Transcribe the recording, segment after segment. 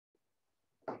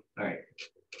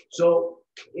So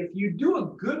if you do a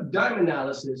good dime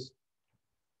analysis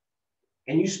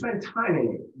and you spend time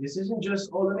in it, this isn't just,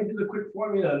 oh, let me do the quick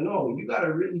formula. No, you got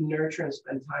to really nurture and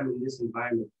spend time in this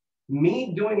environment.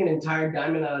 Me doing an entire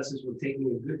dime analysis will take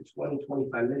me a good 20,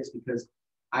 25 minutes because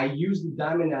I use the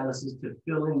dime analysis to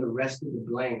fill in the rest of the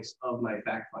blanks of my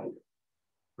fact finder,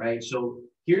 right? So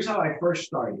here's how I first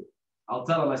started. I'll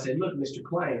tell them, I said, look, Mr.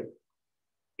 Client,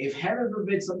 if heaven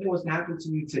forbid something was to happen to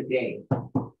you today,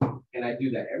 and I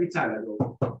do that every time I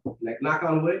go, like knock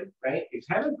on wood, right? If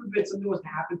heaven forbid something was to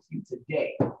happen to you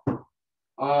today,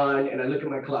 and I look at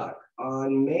my clock,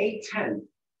 on May 10th,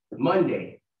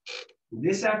 Monday,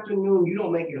 this afternoon, you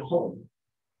don't make it home.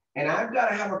 And I've got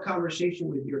to have a conversation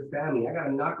with your family. I got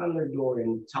to knock on their door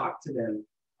and talk to them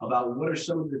about what are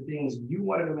some of the things you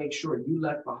wanted to make sure you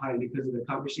left behind because of the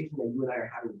conversation that you and I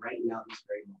are having right now, this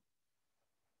very moment.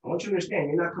 I want you to understand,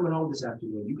 you're not coming home this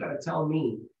afternoon. You got to tell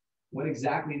me what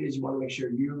exactly it is you want to make sure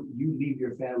you leave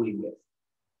your family with,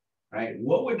 right?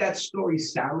 What would that story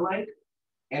sound like?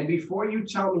 And before you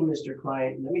tell me, Mr.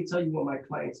 Client, let me tell you what my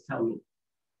clients tell me.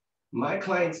 My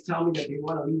clients tell me that they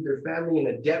want to leave their family in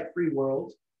a debt-free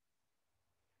world.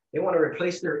 They want to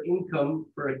replace their income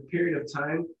for a period of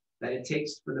time that it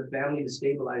takes for the family to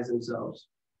stabilize themselves.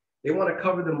 They want to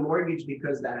cover the mortgage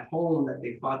because that home that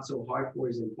they fought so hard for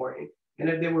is important. And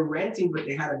if they were renting, but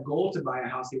they had a goal to buy a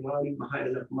house, they want to leave behind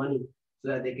enough money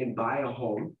so that they can buy a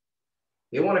home.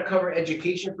 They want to cover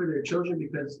education for their children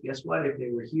because guess what? If they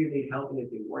were here, they'd help. And if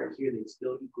they weren't here, they'd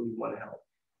still equally want to help.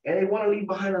 And they want to leave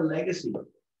behind a legacy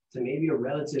to maybe a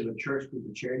relative, a church group,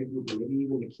 a charity group, or maybe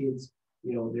even the kids,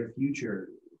 you know, their future,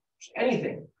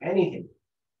 anything.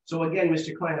 So again,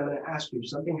 Mr. Client, I'm going to ask you, if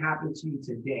something happened to you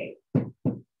today,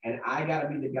 and I got to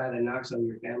be the guy that knocks on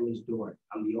your family's door,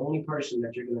 I'm the only person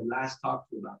that you're going to last talk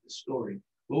to about the story,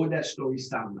 what would that story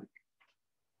sound like?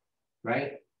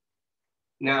 Right?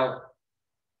 Now,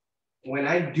 when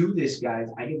I do this, guys,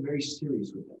 I get very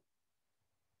serious with them.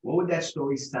 What would that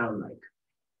story sound like?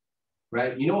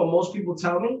 Right? You know what most people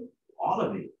tell me? All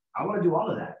of it. I want to do all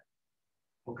of that.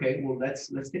 Okay, well, let's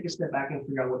take a step back and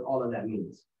figure out what all of that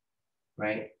means,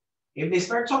 right? If they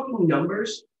start talking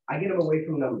numbers, I get them away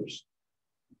from numbers.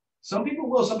 Some people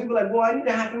will. Some people are like, well, I need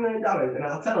 $500,000. And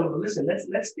I'll tell them, but listen,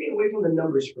 let's stay away from the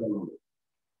numbers for a moment.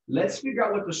 Let's figure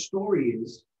out what the story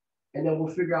is, and then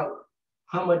we'll figure out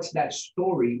how much that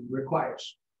story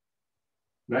requires,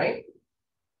 right?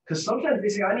 Because sometimes they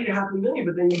say, I need $500,000,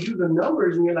 but then you do the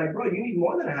numbers and you're like, bro, you need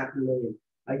more than $500,000.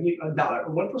 Like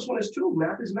 $1 + 1 is 2.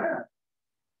 Math is math,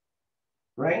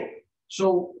 right?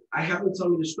 So I have them tell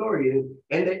me the story,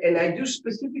 and I do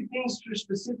specific things for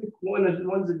specific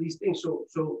ones of these things.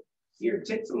 So here,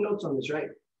 take some notes on this, right?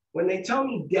 When they tell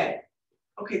me debt,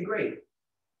 okay, great.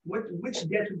 Which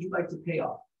debt would you like to pay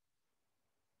off?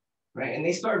 Right? And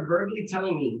they start verbally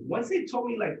telling me. Once they told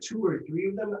me like 2 or 3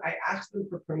 of them, I asked them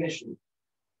for permission.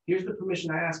 Here's the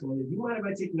permission I asked them. Do you mind if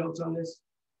I take notes on this?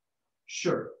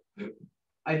 Sure.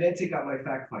 I then take out my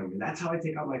fact finder. That's how I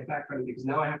take out my fact finder, because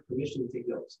now I have permission to take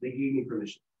notes. They gave me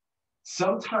permission.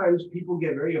 Sometimes people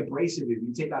get very abrasive if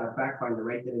you take out a fact finder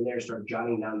right then and there and start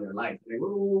jotting down their life. They're like,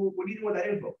 whoa, what do you do with that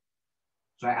info?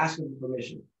 So I ask them for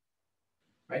permission.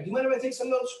 Right? Do you mind if I take some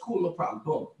notes? Cool, no problem.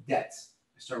 Boom. Debts.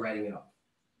 I start writing it off.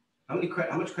 How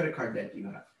much credit card debt do you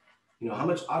have? You know, how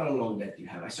much auto loan debt do you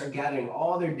have? I start gathering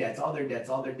all their debts. What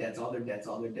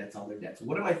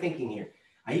am I thinking here?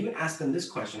 I even asked them this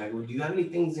question. I go, do you have any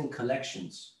things in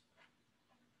collections?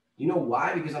 You know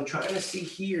why? Because I'm trying to see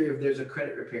here if there's a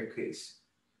credit repair case.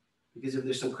 Because if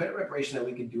there's some credit reparation that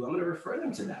we could do, I'm going to refer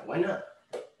them to that. Why not?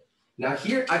 Now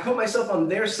here, I put myself on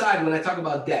their side when I talk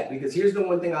about debt, because here's the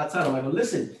one thing I'll tell them. I go,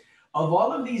 listen, of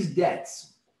all of these debts,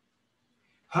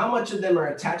 how much of them are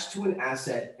attached to an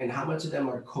asset and how much of them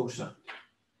are co-signed?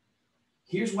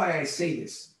 Here's why I say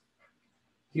this.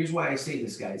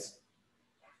 Guys.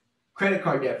 Credit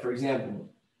card debt, for example.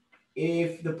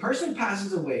 If the person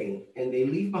passes away and they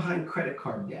leave behind credit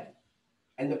card debt,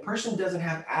 and the person doesn't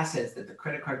have assets that the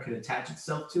credit card could attach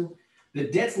itself to, the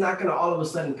debt's not going to all of a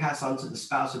sudden pass on to the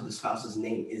spouse if the spouse's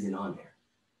name isn't on there.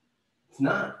 It's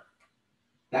not.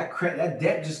 That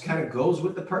debt just kind of goes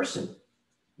with the person.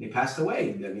 They passed away.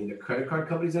 I mean, the credit card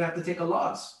company's going to have to take a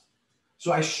loss.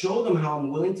 So I show them how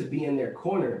I'm willing to be in their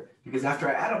corner, because after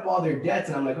I add up all their debts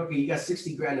and I'm like, okay, you got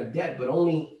 60 grand of debt, but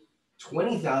only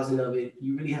 20,000 of it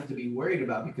you really have to be worried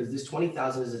about, because this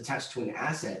 20,000 is attached to an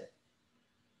asset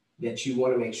that you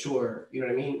want to make sure, you know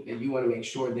what I mean? And you want to make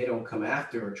sure they don't come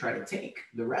after or try to take.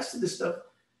 The rest of the stuff,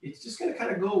 it's just going to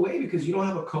kind of go away because you don't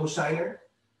have a cosigner,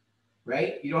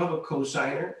 right? You don't have a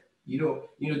cosigner. Do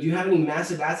you have any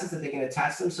massive assets that they can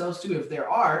attach themselves to? If there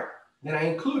are, then I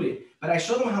include it. But I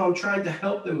show them how I'm trying to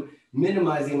help them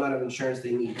minimize the amount of insurance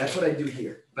they need. That's what I do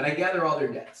here. But I gather all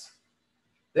their debts.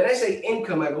 Then I say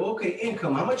income. I go, okay,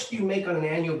 income. How much do you make on an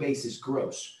annual basis,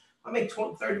 gross? I make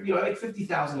 20, 30, I make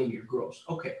 50,000 a year, gross.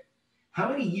 Okay. How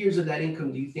many years of that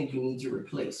income do you think you need to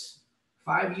replace?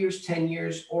 5 years, 10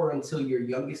 years, or until your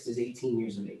youngest is 18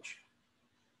 years of age?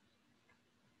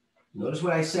 Notice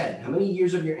what I said. How many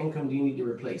years of your income do you need to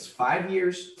replace? 5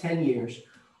 years, 10 years,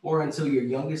 or until your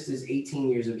youngest is 18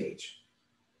 years of age?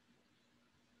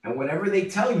 And whatever they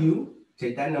tell you,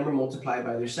 take that number, multiply it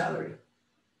by their salary.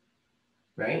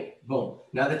 Right? Boom.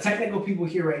 Now, the technical people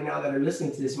here right now that are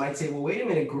listening to this might say, well, wait a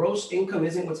minute, gross income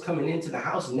isn't what's coming into the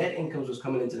house. Net income is what's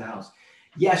coming into the house.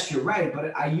 Yes, you're right.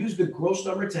 But I use the gross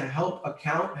number to help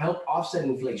offset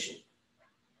inflation.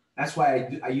 That's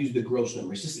why I use the gross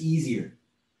number. It's just easier.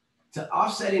 To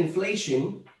offset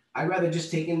inflation, I'd rather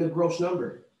just take in the gross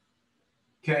number.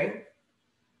 Okay?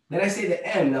 Then I say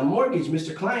the M. Now, mortgage,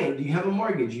 Mr. Client, do you have a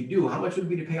mortgage? You do. How much would it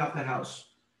be to pay off that house?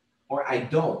 Or I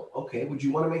don't. Okay, would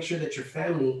you want to make sure that your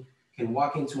family can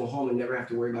walk into a home and never have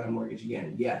to worry about a mortgage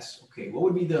again? Yes. Okay, what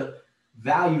would be the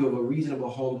value of a reasonable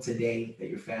home today that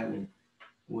your family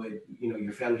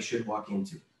should walk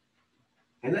into?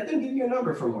 And let them give you a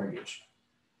number for mortgage.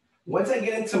 Once I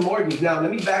get into mortgage, now let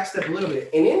me backstep a little bit.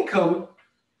 In income,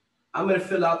 I'm going to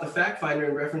fill out the fact finder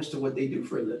in reference to what they do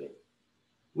for a living.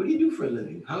 What do you do for a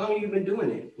living? How long have you been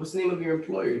doing it? What's the name of your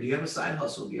employer? Do you have a side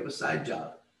hustle? Do you have a side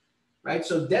job? Right?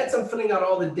 So debts, I'm filling out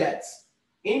all the debts.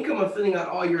 Income, I'm filling out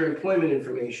all your employment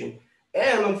information.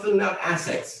 And I'm filling out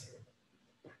assets.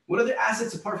 What other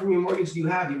assets apart from your mortgage do you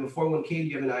have? Do you have a 401k? Do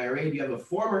you have an IRA? Do you have a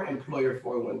former employer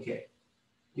 401k?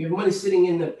 Do you have money sitting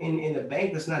in the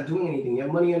bank that's not doing anything? You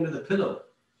have money under the pillow.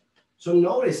 So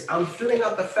notice, I'm filling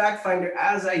out the fact finder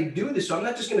as I do this. So I'm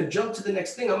not just going to jump to the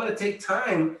next thing. I'm going to take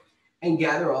time and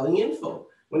gather all the info.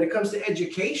 When it comes to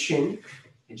education,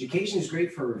 education is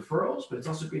great for referrals, but it's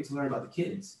also great to learn about the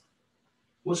kids.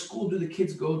 What school do the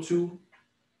kids go to,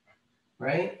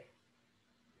 right?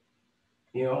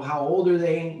 You know, how old are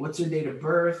they? What's their date of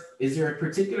birth? Is there a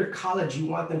particular college you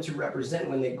want them to represent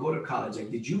when they go to college?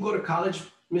 Like, did you go to college,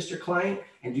 Mr. Client?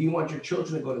 And do you want your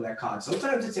children to go to that college?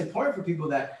 Sometimes it's important for people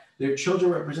that their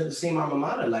children represent the same alma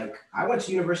mater. Like, I went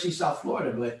to University of South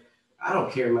Florida, but I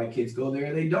don't care if my kids go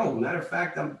there. They don't. Matter of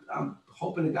fact, I'm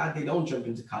hoping to God they don't jump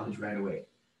into college right away.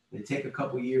 They take a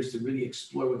couple years to really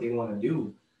explore what they want to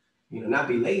do. You know, not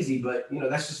be lazy, but, you know,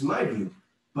 that's just my view.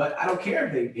 But I don't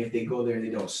care if they go there, they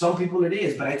don't. Some people it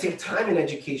is, but I take time in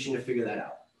education to figure that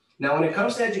out. Now, when it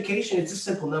comes to education, it's a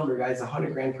simple number, guys,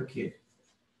 100 grand per kid.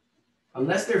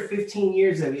 Unless they're 15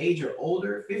 years of age or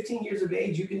older, 15 years of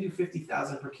age, you can do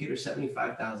 50,000 per kid or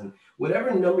 75,000.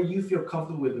 Whatever number you feel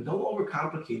comfortable with, but don't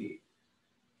overcomplicate it.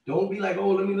 Don't be like, oh,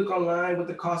 let me look online what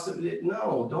the cost of it is.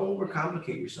 No, don't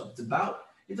overcomplicate yourself. It's about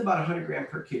 100 grand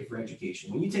per kid for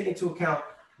education. When you take into account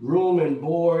room and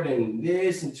board and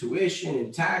this and tuition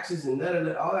and taxes and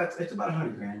all that, it's about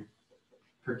 100 grand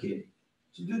per kid.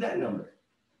 So do that number.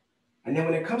 And then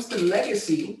when it comes to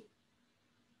legacy,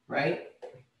 right?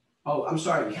 Oh, I'm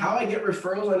sorry. How I get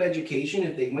referrals on education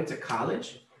if they went to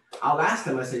college, I'll ask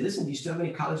them. I say, listen, do you still have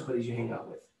any college buddies you hang out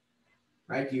with?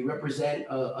 Right? Do you represent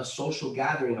a social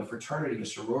gathering, a fraternity, a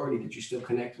sorority that you still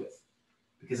connect with?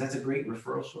 Because that's a great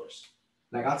referral source.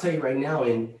 Like I'll tell you right now,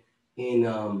 in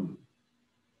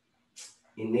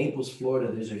Naples,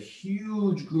 Florida, there's a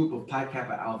huge group of Pi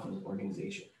Kappa Alpha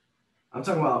organization. I'm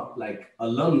talking about like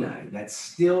alumni that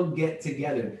still get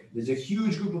together. There's a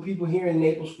huge group of people here in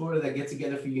Naples, Florida that get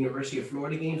together for University of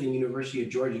Florida games and University of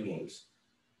Georgia games.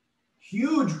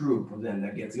 Huge group of them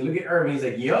that get together. Look at Irvin. He's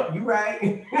like, yep, you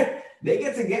right. They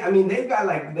get together. I mean, they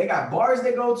got bars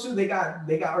they go to. They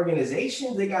got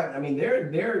organizations.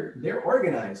 They're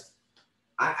organized.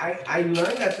 I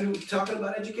learned that through talking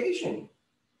about education.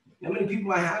 How many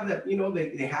people I have that, you know,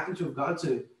 they happen to have gone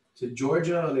to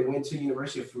Georgia or they went to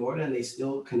University of Florida and they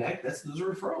still connect. Those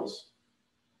are referrals.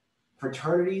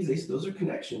 Fraternities, those are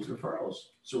connections, referrals.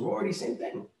 Sorority, same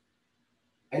thing.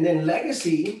 And then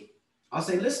legacy, I'll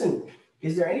say, listen,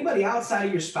 is there anybody outside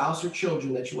of your spouse or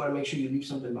children that you want to make sure you leave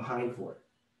something behind for?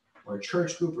 Or a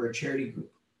church group or a charity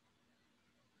group?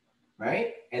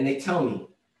 Right? And they tell me,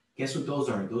 guess what those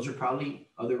are? Those are probably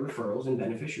other referrals and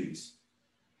beneficiaries.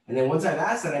 And then once I've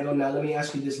asked that, I go, now let me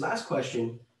ask you this last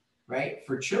question, right?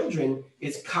 For children,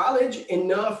 is college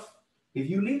enough? If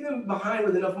you leave them behind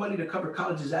with enough money to cover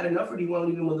college, is that enough or do you want to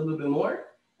leave them with a little bit more?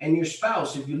 And your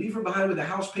spouse, if you leave her behind with a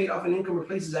house paid off and income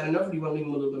replaced, is that enough or do you want to leave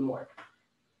them a little bit more?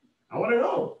 I want to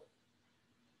know.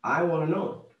 I want to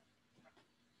know.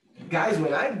 Guys,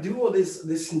 when I do all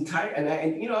this entire,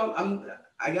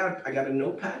 I got a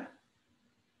notepad.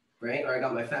 right? Or I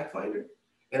got my fact finder,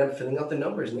 and I'm filling out the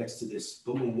numbers next to this.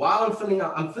 Boom. While I'm filling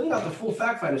out the full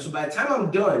fact finder. So by the time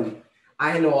I'm done,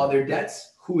 I know all their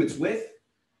debts, who it's with,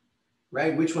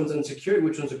 right? Which one's unsecured,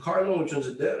 which one's a car loan, which one's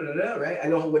a right? I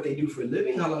know what they do for a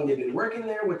living, how long they've been working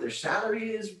there, what their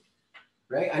salary is,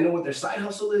 right? I know what their side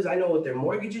hustle is. I know what their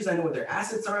mortgage is. I know what their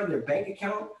assets are, their bank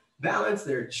account balance,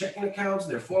 their checking accounts,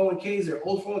 their 401ks, their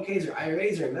old 401ks, their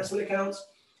IRAs, their investment accounts.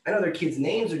 I know their kids'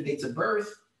 names, their dates of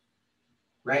birth,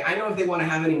 right? I know if they want to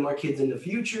have any more kids in the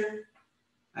future.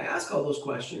 I ask all those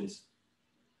questions.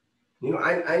 You know,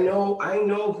 I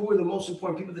know who are the most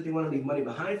important people that they want to leave money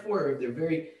behind for, or if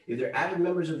they're avid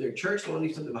members of their church, they want to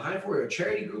leave something behind for, or a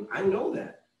charity group. I know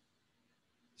that.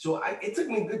 So it took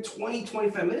me a good 20,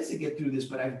 25 minutes to get through this,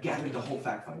 but I've gathered the whole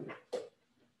fact finder.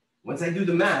 Once I do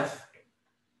the math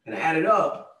and I add it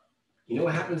up, you know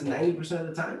what happens 90% of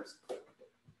the times?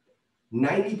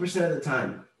 90% of the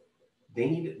time, they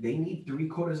need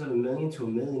 $750,000 to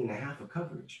 $1.5 million of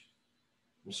coverage.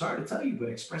 I'm sorry to tell you, but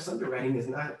express underwriting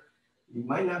it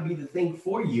might not be the thing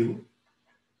for you.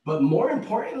 But more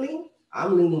importantly,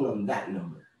 I'm leaning on that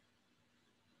number.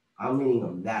 I'm leaning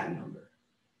on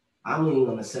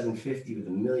the 750 or the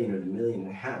million or the $1.5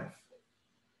 million.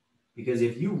 Because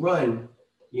if you run,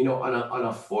 you know, on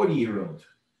a 40-year-old,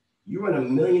 you run $1.5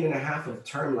 million of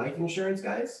term life insurance,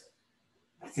 guys,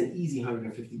 that's an easy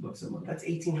 $150 a month. That's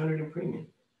 $1,800 in premium.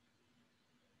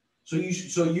 So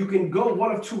you can go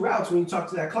one of two routes when you talk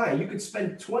to that client. You could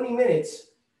spend 20 minutes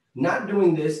not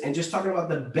doing this and just talking about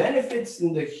the benefits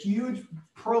and the huge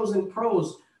pros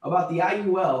about the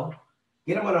IUL,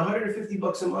 get them on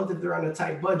 $150 a month if they're on a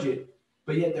tight budget,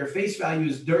 but yet their face value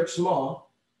is dirt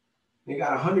small. They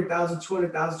got 100,000,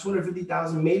 200,000,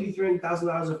 250,000, maybe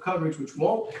 $300,000 of coverage, which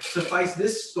won't suffice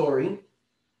this story,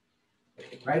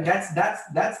 right? That's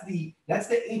the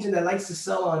agent that likes to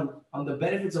sell on the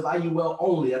benefits of IUL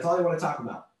only. That's all they want to talk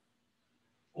about.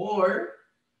 Or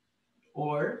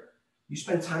you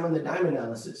spend time on the dime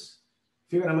analysis,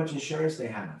 figure out how much insurance they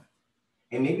have.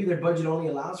 And maybe their budget only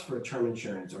allows for a term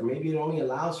insurance, or maybe it only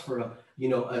allows for an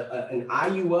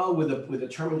IUL with a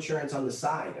term insurance on the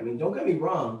side. I mean, don't get me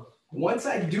wrong. Once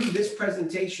I do this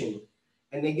presentation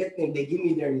and they give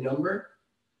me their number,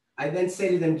 I then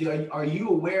say to them, are you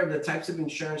aware of the types of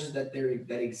insurances that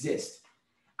exist?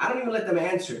 I don't even let them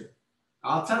answer.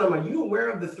 I'll tell them, are you aware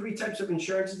of the 3 types of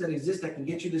insurances that exist that can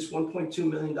get you this $1.2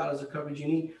 million of coverage you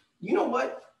need? You know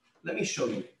what? Let me show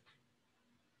you.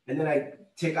 And then I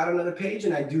take out another page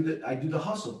and I do the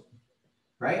hustle,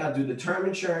 right? I'll do the term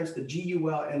insurance, the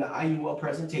GUL, and the IUL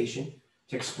presentation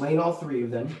to explain all 3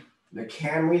 of them, the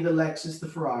Camry, the Lexus, the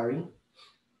Ferrari.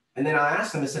 And then I'll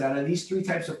ask them, I said, out of these 3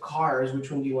 types of cars,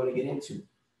 which one do you want to get into?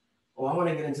 Oh, I want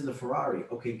to get into the Ferrari.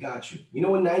 Okay, got you. You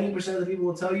know what 90% of the people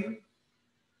will tell you?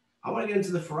 I want to get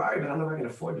into the Ferrari, but I'm never going to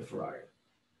afford the Ferrari.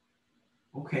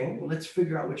 Okay, well, let's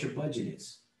figure out what your budget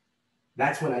is.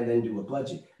 That's when I then do a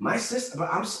budget. My system, but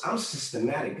I'm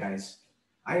systematic, guys.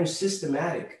 I am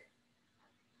systematic.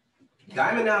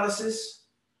 Dime analysis,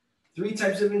 3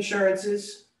 types of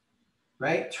insurances,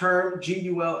 right? Term,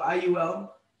 GUL, IUL.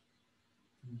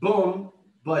 Boom,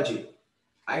 budget.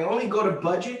 I only go to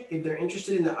budget if they're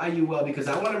interested in the IUL because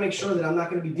I want to make sure that I'm not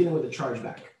going to be dealing with a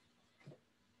chargeback.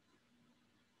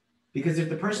 Because if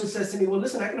the person says to me, well,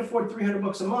 listen, I can afford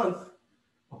 $300 a month.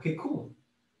 Okay, cool.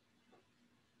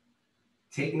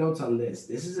 Take notes on this.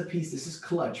 This is a piece, this is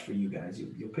clutch for you guys.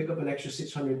 You'll pick up an extra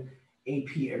 600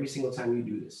 AP every single time you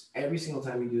do this. Every single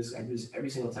time you do this, I do this every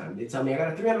single time. They tell me, I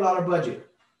got a $300 budget.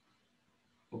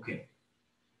 Okay.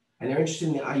 And they're interested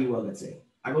in the IUL, let's say.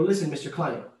 I go, listen, Mr.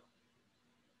 Client,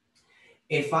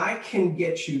 if I can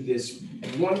get you this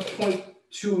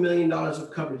 $1.2 million of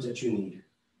coverage that you need,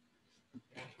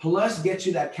 plus get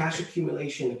you that cash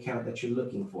accumulation account that you're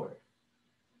looking for,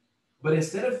 but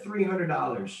instead of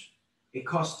 $300, it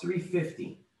costs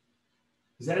 $350.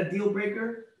 Is that a deal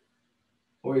breaker?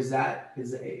 Or is that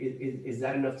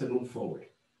enough to move forward?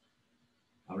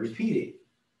 I'll repeat it.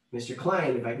 Mr.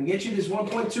 Client, if I can get you this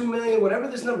 1.2 million, whatever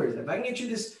this number is, if I can get you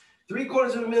this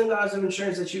 $750,000 of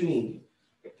insurance that you need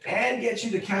and get you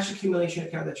the cash accumulation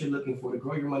account that you're looking for to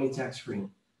grow your money tax-free,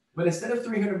 but instead of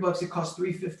 $300, it costs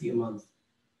 $350 a month.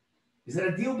 Is that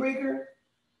a deal breaker?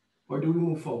 Or do we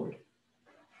move forward?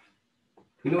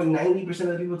 You know what 90% of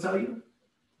the people tell you?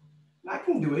 I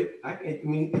can do it. I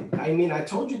mean, I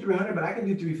told you 300, but I can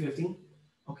do 350.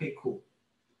 Okay, cool.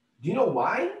 Do you know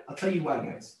why? I'll tell you why,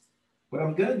 guys. What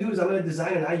I'm gonna do is I'm gonna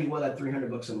design an IUL at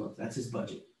 $300 a month. That's his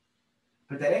budget.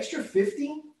 But that extra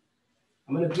 50,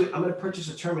 I'm gonna purchase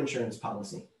a term insurance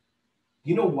policy.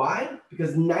 You know why?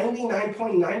 Because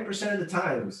 99.9% of the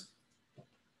times,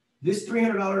 this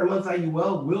 $300 a month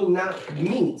IUL will not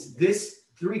meet this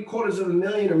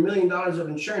 $750,000 or $1 million of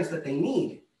insurance that they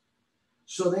need.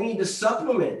 So they need to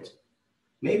supplement.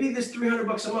 Maybe this $300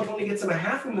 a month only gets them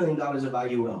 $500,000 of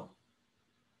IUL.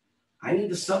 I need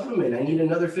to supplement. I need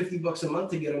another $50 a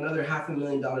month to get another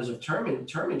 $500,000 of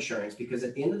term insurance, because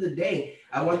at the end of the day,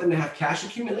 I want them to have cash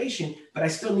accumulation, but I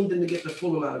still need them to get the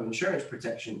full amount of insurance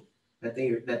protection that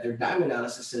their diamond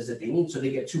analysis says that they need. So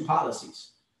they get two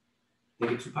policies. They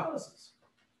get two policies.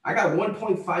 I got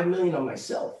 1.5 million on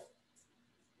myself,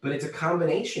 but it's a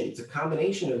combination. It's a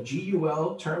combination of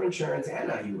GUL, term insurance, and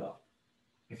IUL.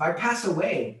 If I pass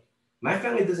away, my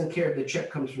family doesn't care if the check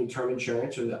comes from term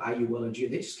insurance or the IUL or GUL.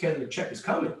 They just care that the check is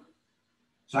coming.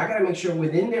 So I got to make sure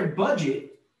within their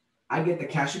budget, I get the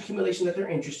cash accumulation that they're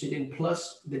interested in,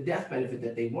 plus the death benefit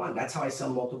that they want. That's how I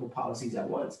sell multiple policies at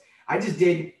once. I just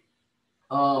did,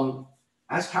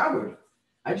 ask Howard.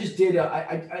 I just did,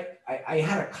 I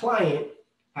had a client,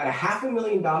 had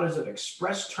 $500,000 of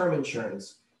express term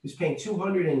insurance, who's paying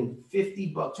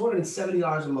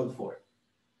 $270 a month for it.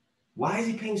 Why is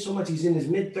he paying so much? He's in his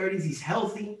mid-30s. He's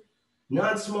healthy,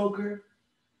 non-smoker.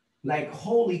 Like,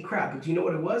 holy crap. But you know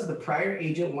what it was? The prior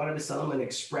agent wanted to sell him an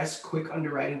express quick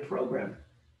underwriting program.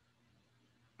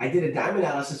 I did a dime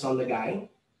analysis on the guy.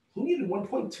 He needed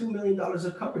 $1.2 million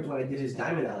of coverage when I did his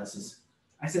dime analysis.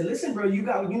 I said, listen, bro, you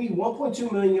need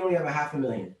 $1.2 million. You only have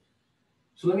 $500,000.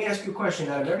 So let me ask you a question.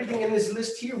 Out of everything in this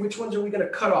list here, which ones are we going to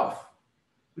cut off?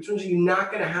 Which ones are you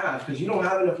not going to have because you don't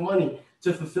have enough money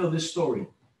to fulfill this story?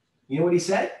 You know what he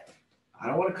said? I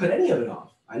don't want to cut any of it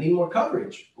off. I need more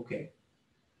coverage. Okay.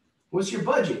 What's your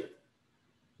budget?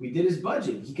 We did his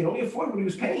budget. He can only afford what he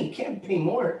was paying. He can't pay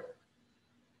more.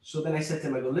 So then I said to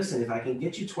him, I go, listen, if I can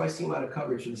get you twice the amount of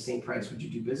coverage for the same price, would you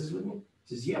do business with me?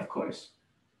 He says, yeah, of course.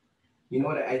 You know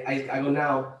what? I go,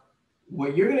 now,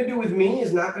 what you're going to do with me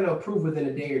is not going to approve within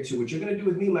a day or two. What you're going to do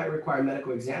with me might require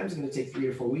medical exams. It's going to take 3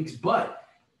 or 4 weeks. But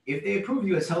if they approve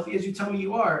you as healthy as you tell me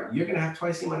you are, you're going to have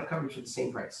twice the amount of coverage for the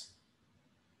same price.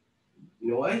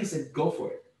 You know what? He said, go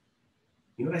for it.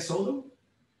 You know what I sold him?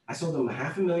 I sold him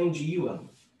 $500,000 GUL.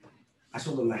 I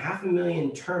sold him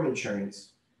 $500,000 term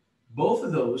insurance, both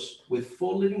of those with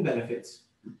full living benefits,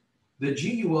 the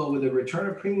GUL with a return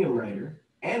of premium rider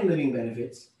and living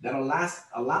benefits that'll last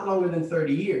a lot longer than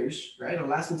 30 years, right? It'll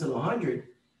last until 100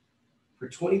 for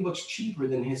 $20 cheaper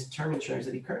than his term insurance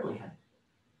that he currently had.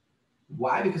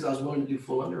 Why? Because I was willing to do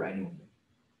full underwriting with him.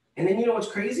 And then you know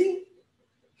what's crazy?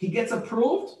 He gets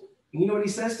approved. And you know what he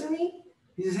says to me?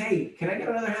 He says, hey, can I get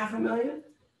another $500,000?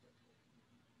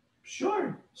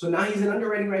 Sure. So now he's in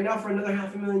underwriting right now for another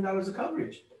 $500,000 of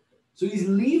coverage. So he's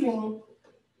leaving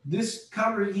this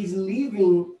coverage. He's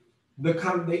leaving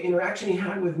the interaction he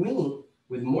had with me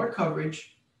with more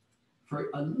coverage for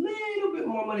a little bit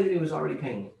more money than he was already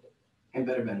paying and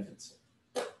better benefits.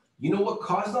 You know what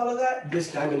caused all of that?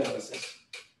 This dime analysis.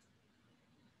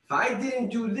 If I didn't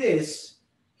do this,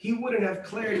 he wouldn't have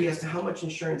clarity as to how much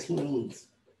insurance he needs.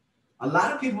 A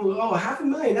lot of people, oh,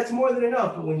 $500,000, that's more than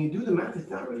enough. But when you do the math, it's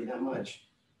not really that much.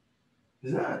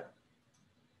 It's not.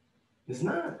 It's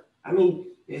not. I mean,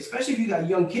 especially if you got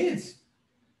young kids.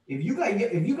 If you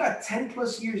got 10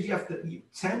 plus years,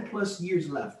 10 plus years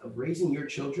left of raising your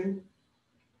children,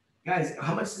 guys,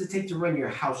 how much does it take to run your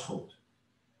household?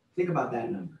 Think about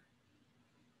that number.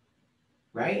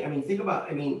 Right? I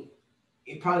mean,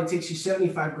 it probably takes you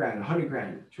 75 grand, 100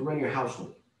 grand to run your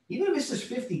household. Even if it's just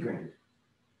 50 grand.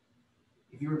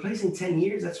 If you're replacing 10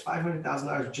 years, that's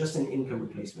 $500,000 just in income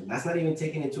replacement. That's not even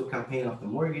taking into account paying off the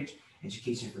mortgage,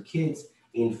 education for kids,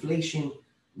 inflation,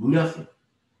 nothing.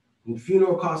 And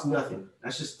funeral costs, nothing.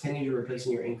 That's just 10 years of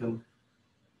replacing your income,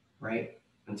 right?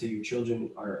 Until your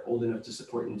children are old enough to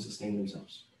support and sustain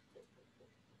themselves.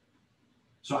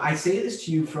 So I say this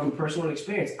to you from personal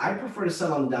experience. I prefer to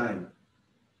sell on dime.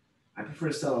 I prefer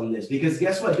to sell on this because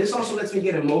guess what? This also lets me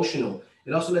get emotional.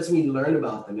 It also lets me learn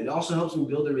about them. It also helps me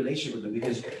build a relationship with them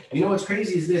because you know what's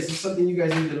crazy is this. This is something you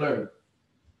guys need to learn.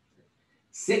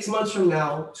 6 months from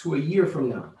now to a year from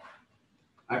now,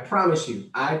 I promise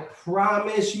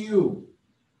you,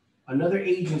 another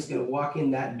agent's going to walk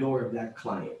in that door of that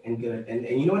client and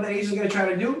you know what that agent's going to try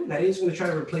to do? That agent's going to try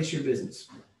to replace your business.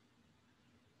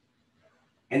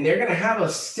 And they're going to have a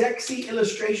sexy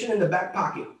illustration in the back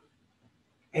pocket.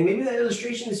 And maybe that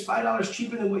illustration is $5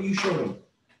 cheaper than what you showed them.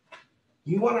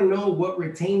 You want to know what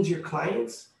retains your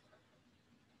clients?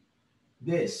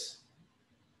 This.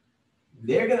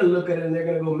 They're going to look at it and they're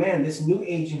going to go, man, this new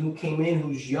agent who came in,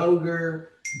 who's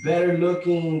younger, better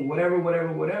looking,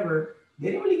 whatever,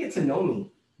 they didn't really get to know me.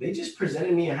 They just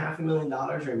presented me $500,000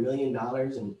 or $1 million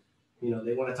and, you know,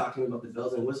 they want to talk to me about the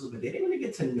bells and whistles, but they didn't really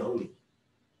get to know me.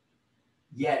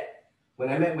 Yet When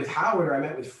I met with Howard, or I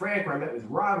met with Frank, or I met with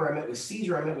Rob, or I met with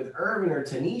Caesar, or I met with Irvin, or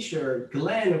Tanisha, or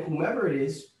Glenn, or whomever it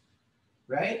is,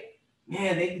 right?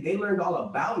 Man, they learned all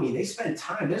about me. They spent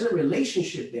time. There's a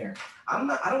relationship there. I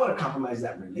don't want to compromise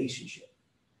that relationship.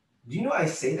 Do you know I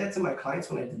say that to my clients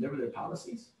when I deliver their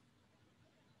policies?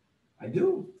 I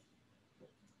do.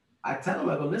 I tell them,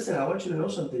 I go, listen, I want you to know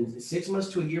something. 6 months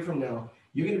to a year from now,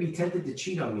 you're going to be tempted to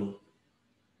cheat on me.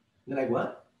 They're like,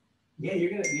 what? Yeah,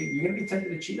 you're gonna be tempted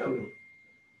to cheat on me.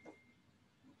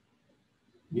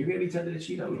 You're gonna be tempted to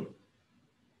cheat on me.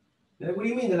 They're like, what do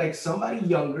you mean? They're like, somebody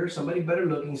younger, somebody better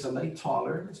looking, somebody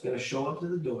taller is gonna show up to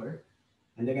the door,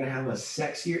 and they're gonna have a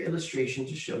sexier illustration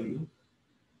to show you,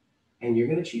 and you're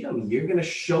gonna cheat on me. You're gonna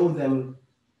show them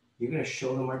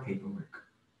our paperwork.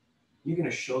 You're gonna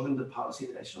show them the policy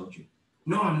that I showed you.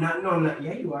 No, I'm not. No, I'm not.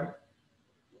 Yeah, you are.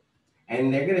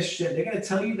 And they're gonna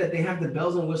tell you that they have the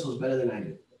bells and whistles better than I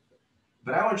do.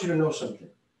 But I want you to know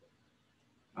something.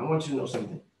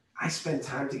 I spent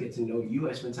time to get to know you.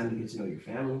 I spent time to get to know your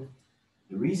family.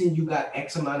 The reason you got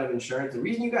X amount of insurance, the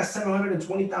reason you got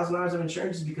 $720,000 of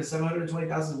insurance is because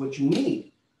 $720,000 is what you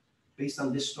need based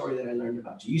on this story that I learned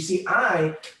about you. You see,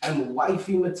 I am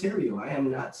wifey material. I am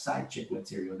not side chick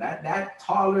material. That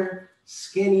taller,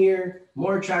 skinnier,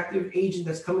 more attractive agent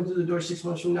that's coming through the door 6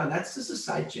 months from now, that's just a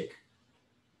side chick.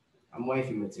 I'm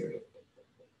wifey material.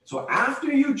 So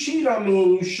after you cheat on me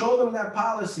and you show them that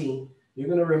policy, you're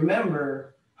going to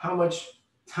remember how much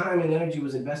time and energy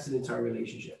was invested into our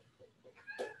relationship.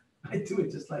 I do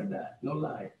it just like that. No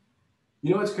lie.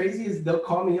 You know what's crazy is they'll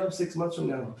call me up 6 months from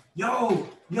now. Yo,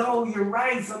 you're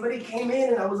right. Somebody came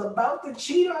in and I was about to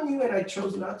cheat on you and I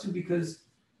chose not to because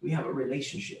we have a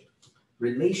relationship.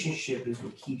 Relationship is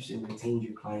what keeps and retains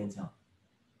your clientele.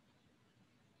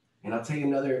 And I'll tell you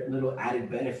another little added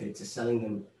benefit to selling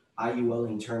them IUL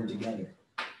and term together.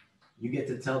 You get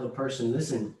to tell the person,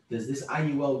 listen, does this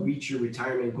IUL reach your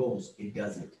retirement goals? It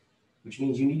doesn't, which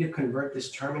means you need to convert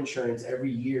this term insurance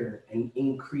every year and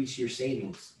increase your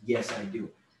savings. Yes, I do.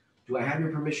 Do I have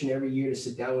your permission every year to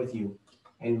sit down with you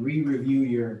and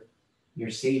re-review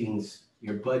your savings,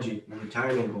 your budget, your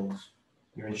retirement goals,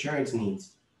 your insurance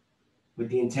needs, with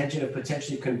the intention of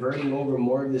potentially converting over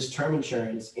more of this term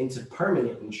insurance into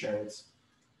permanent insurance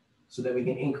so that we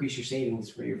can increase your savings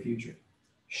for your future?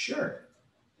 Sure.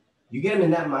 You get them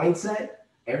in that mindset,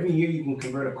 every year you can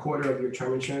convert a quarter of your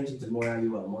term insurance into more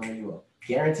IUL.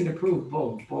 Guaranteed approved,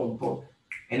 boom, boom, boom.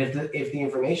 And if the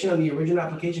information on the original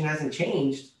application hasn't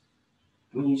changed,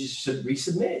 I mean, you just should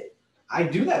resubmit. I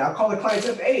do that. I'll call the clients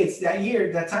up, hey, it's that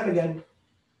year, that time again.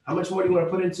 How much more do you want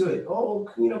to put into it? Oh,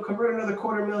 convert another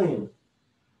 $250,000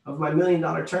 of my $1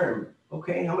 million term.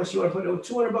 Okay, how much do you want to put? Oh,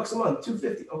 $200 a month,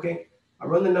 $250. Okay, I'll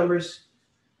run the numbers.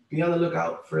 Be on the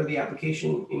lookout for the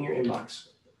application in your inbox.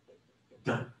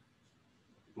 Done.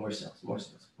 More sales.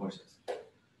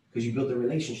 Because you build a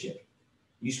relationship.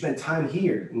 You spend time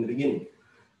here in the beginning,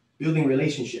 building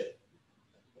relationship.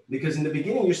 Because in the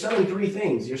beginning, you're selling three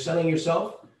things. You're selling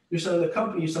yourself, you're selling the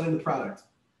company, you're selling the product.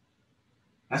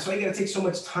 That's why you got to take so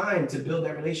much time to build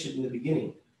that relationship in the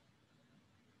beginning.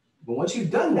 But once you've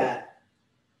done that,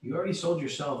 you already sold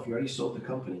yourself, you already sold the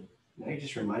company. Now you're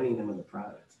just reminding them of the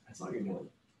product. That's all you're doing.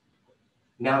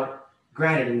 Now,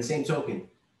 granted, in the same token,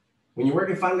 when you're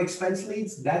working final expense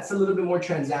leads, that's a little bit more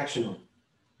transactional.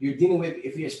 You're dealing with,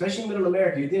 especially in middle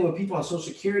America, you're dealing with people on Social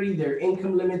Security, their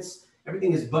income limits,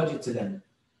 everything is budget to them.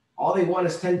 All they want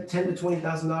is $10,000 to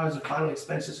 $20,000 of final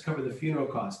expenses to cover the funeral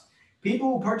cost.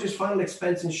 People who purchase final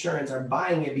expense insurance are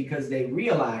buying it because they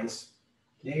realize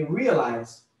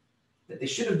that they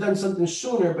should have done something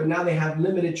sooner, but now they have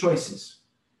limited choices.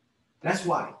 That's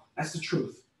why. That's the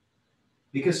truth.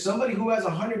 Because somebody who has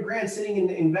 $100,000 sitting in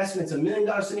investments, $1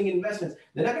 million sitting in investments,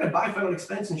 they're not going to buy final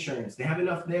expense insurance. They have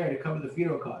enough there to cover the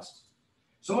funeral costs.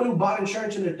 Someone who bought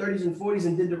insurance in their 30s and 40s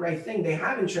and did the right thing, they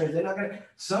have insurance. They're not going to.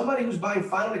 Somebody who's buying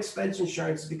final expense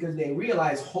insurance is because they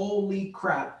realize, holy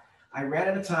crap, I ran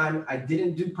out of time. I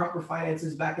didn't do proper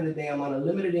finances back in the day. I'm on a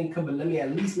limited income, but let me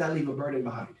at least not leave a burden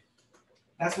behind.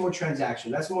 That's more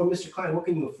transaction. That's more, Mr. Klein, what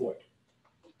can you afford?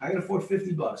 I can afford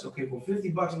 $50. Okay, well,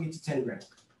 $50 will get you $10,000.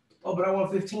 Oh, but I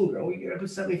want $15,000. We gotta put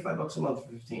 $75 a month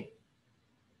for 15.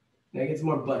 Now it gets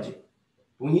more budget.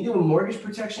 When you deal with mortgage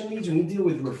protection leads, when you deal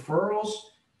with referrals,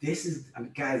 this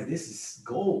is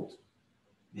gold.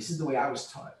 This is the way I was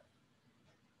taught.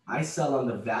 I sell on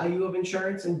the value of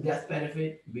insurance and death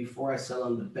benefit before I sell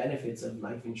on the benefits of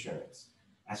life insurance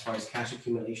as far as cash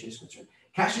accumulation is concerned.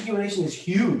 Cash accumulation is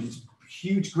huge. It's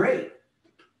huge, great.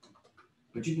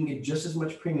 But you can get just as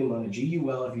much premium on a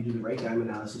GUL if you do the right dime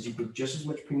analysis. You get just as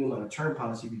much premium on a term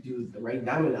policy if you do the right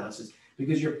dime analysis,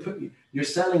 because you're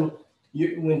selling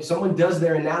when someone does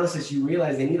their analysis, you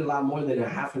realize they need a lot more than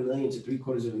 $500,000 to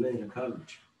 $750,000 of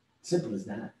coverage. Simple as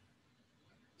that.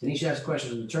 Tanisha asks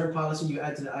questions. Return policy you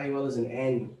add to the IUL is an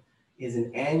annual. Is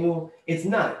an annual? It's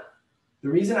not. The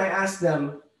reason I ask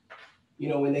them,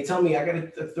 when they tell me I got a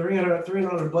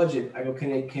 $300 budget, I go,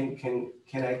 can I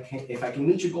if I can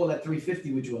meet your goal at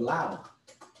 350, would you allow?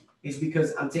 Is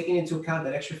because I'm taking into account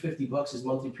that extra $50 is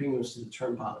monthly premiums to the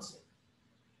term policy.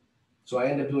 So I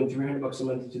end up doing $300 a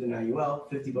month to the IUL,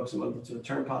 $50 a month to the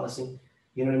term policy.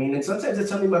 You know what I mean? And sometimes they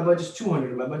tell me my budget's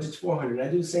 200 or my budget's 400. And I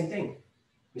do the same thing.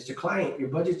 Mr. Client, your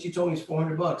budget you told me is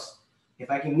 $400. If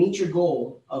I can meet your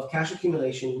goal of cash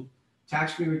accumulation,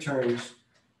 tax-free returns,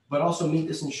 but also meet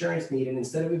this insurance need, and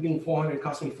instead of it being 400, it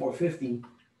costs me 450,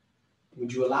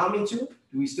 would you allow me to?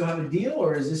 Do we still have a deal,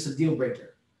 or is this a deal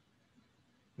breaker?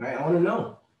 Right? I want to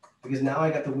know, because now I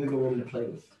got the wiggle room to play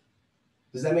with.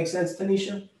 Does that make sense,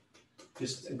 Tanisha?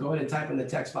 Just go ahead and type in the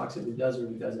text box if it does or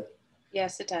if it doesn't.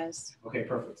 Yes, it does. Okay,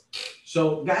 perfect.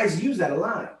 So guys, use that a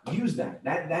lot. Use that.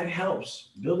 That helps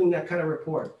building that kind of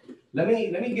rapport. Let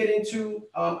me get into.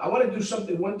 I want to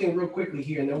do one thing real quickly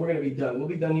here, and then we're gonna be done. We'll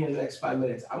be done here in the next 5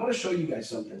 minutes. I want to show you guys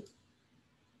something.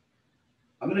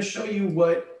 I'm gonna show you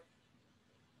what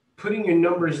putting your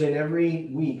numbers in every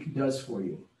week does for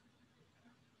you.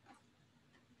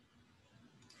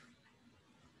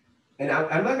 And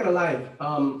I'm not gonna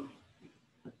lie.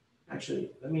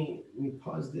 Actually, let me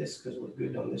pause this because we're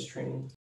good on this training.